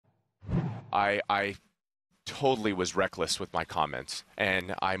I totally was reckless with my comments,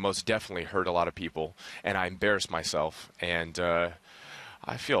 and I most definitely hurt a lot of people, and I embarrassed myself, and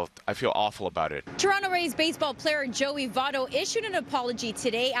I feel awful about it. Toronto Rays baseball player Joey Votto issued an apology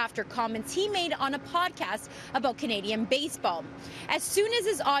today after comments he made on a podcast about Canadian baseball. As soon as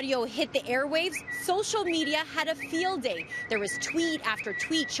his audio hit the airwaves, social media had a field day. There was tweet after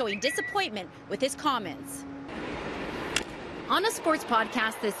tweet showing disappointment with his comments. On a sports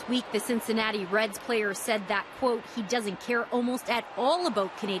podcast this week, the Cincinnati Reds player said that, quote, he doesn't care almost at all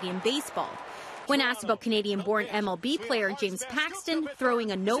about Canadian baseball. When asked about Canadian-born MLB player James Paxton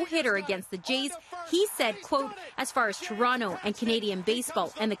throwing a no-hitter against the Jays, he said, quote, as far as Toronto and Canadian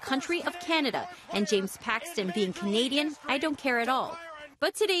baseball and the country of Canada and James Paxton being Canadian, I don't care at all.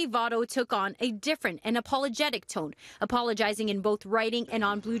 But today, Votto took on a different and apologetic tone, apologizing in both writing and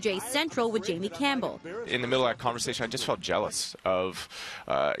on Blue Jays Central with Jamie Campbell. In the middle of that conversation, I just felt jealous of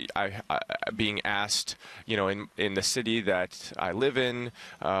being asked, in the city that I live in,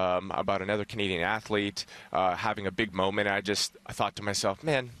 about another Canadian athlete having a big moment. I thought to myself,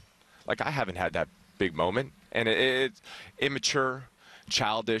 man, like I haven't had that big moment, and it's immature,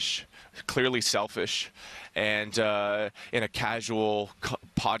 childish, clearly selfish, and in a casual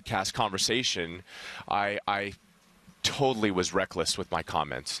podcast conversation, I totally was reckless with my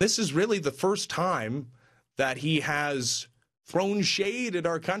comments. This is really the first time that he has thrown shade at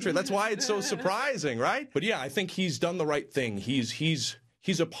our country. That's why it's so surprising, right? But yeah, I think he's done the right thing. He's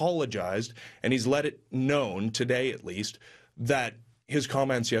apologized, and he's let it known today, at least, that his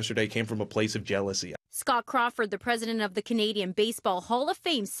comments yesterday came from a place of jealousy. Scott Crawford, the president of the Canadian Baseball Hall of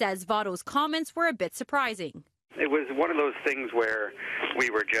Fame, says Votto's comments were a bit surprising. It was one of those things where we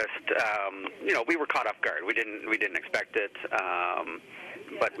were just, we were caught off guard. We didn't expect it,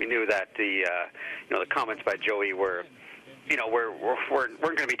 but we knew that the comments by Joey were, weren't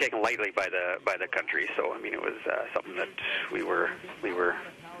going to be taken lightly by the country. So I mean, it was something that we were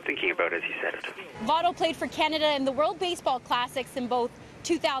thinking about as he said it. Votto played for Canada in the World Baseball Classics in both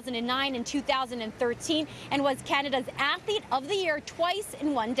 2009 and 2013 and was Canada's Athlete of the Year twice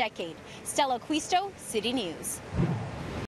in one decade. Stella Quisto, City News.